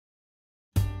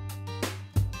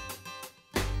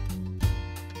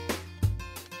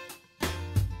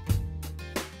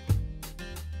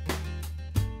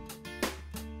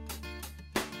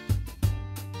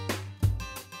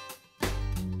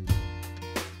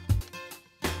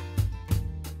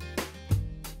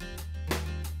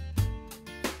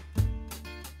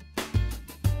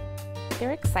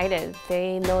They're excited.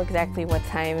 They know exactly what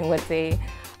time and what day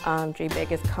Dream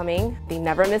Big is coming. They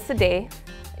never miss a day.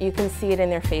 You can see it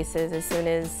in their faces. As soon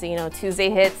as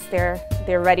Tuesday hits, they're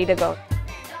ready to go.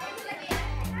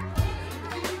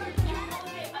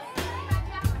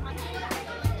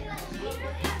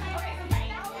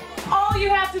 All you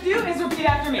have to do is repeat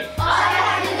after me. All you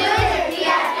have to do is repeat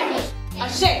after me. A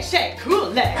shake, shake, cool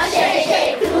leg. A shake,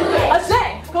 shake, cool leg. A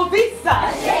shake, go pizza.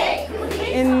 A shake, cool pizza.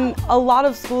 In a lot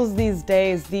of schools these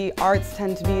days, the arts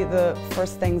tend to be the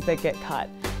first things that get cut.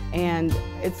 And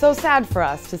it's so sad for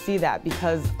us to see that,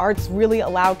 because arts really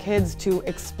allow kids to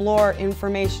explore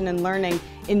information and learning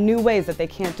in new ways that they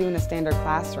can't do in a standard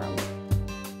classroom.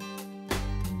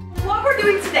 What we're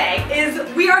doing today is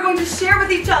we are going to share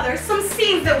with each other some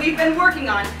scenes that we've been working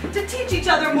on to teach each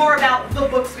other more about the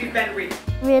books we've been reading.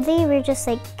 Really, we're just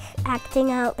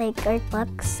acting out our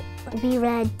books. We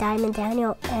read Diamond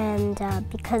Daniel and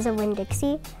Because of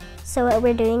Winn-Dixie. So what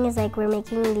we're doing is we're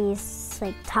making these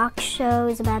talk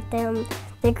shows about them,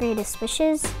 their greatest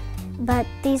wishes. But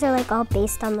these are all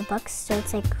based on the books, so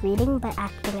it's reading but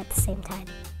acting at the same time.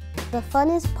 The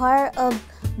funnest part of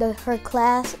her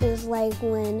class is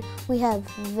when we have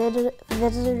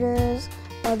visitors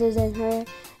other than her,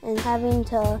 and having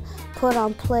to put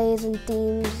on plays and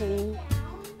themes and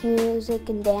music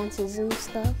and dances and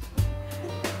stuff.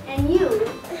 And you,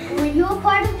 were you a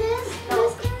part of this? No.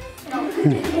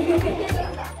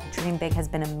 Dream Big has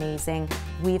been amazing.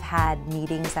 We've had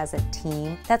meetings as a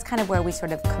team. That's kind of where we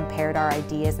sort of compared our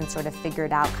ideas and sort of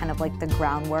figured out kind of the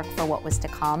groundwork for what was to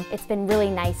come. It's been really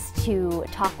nice to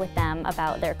talk with them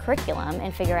about their curriculum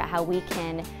and figure out how we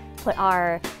can put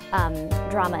our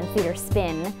drama and theater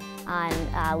spin on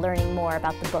learning more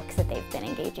about the books that they've been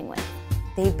engaging with.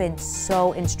 They've been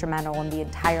so instrumental in the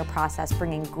entire process,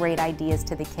 bringing great ideas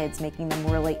to the kids, making them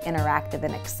really interactive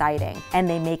and exciting. And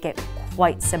they make it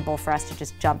quite simple for us to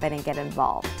just jump in and get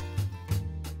involved.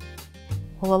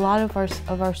 Well, a lot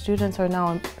of our students are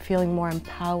now feeling more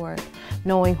empowered,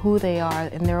 knowing who they are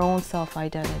and their own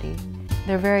self-identity.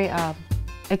 They're very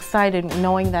excited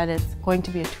knowing that it's going to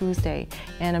be a Tuesday,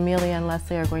 and Amelia and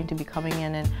Leslie are going to be coming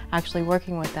in and actually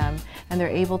working with them, and they're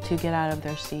able to get out of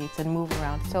their seats and move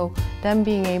around. So them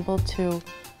being able to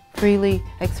freely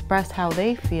express how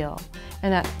they feel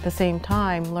and at the same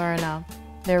time learn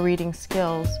their reading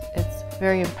skills, it's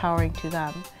very empowering to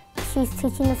them. She's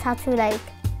teaching us how to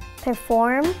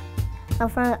perform in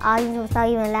front of the audience without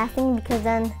even laughing,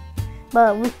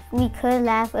 but we could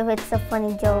laugh if it's a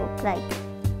funny joke.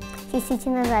 She's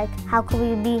teaching us how could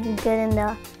we be good in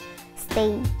the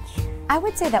stage. I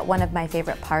would say that one of my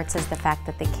favorite parts is the fact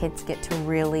that the kids get to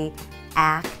really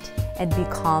act and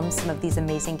become some of these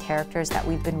amazing characters that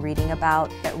we've been reading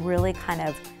about, that really kind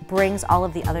of brings all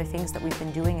of the other things that we've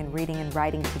been doing and reading and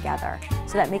writing together.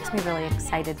 So that makes me really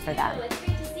excited for them. It's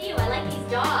great to see you. I like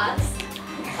these dogs.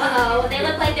 Uh-oh, they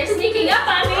look like they're sneaking up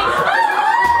on me.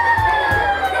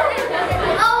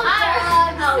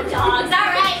 Oh, dogs, all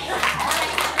right.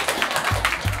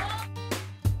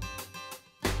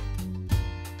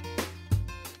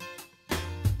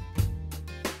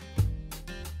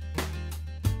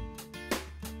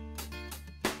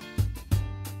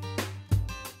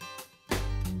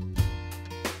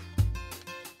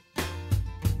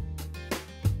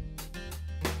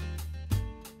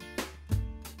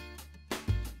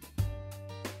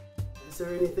 Is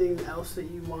there anything else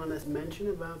that you want to mention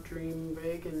about Dream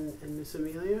Big and Miss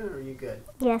Amelia, or are you good?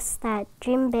 Yes, that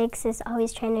Dream Bigs is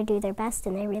always trying to do their best,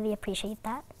 and I really appreciate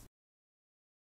that.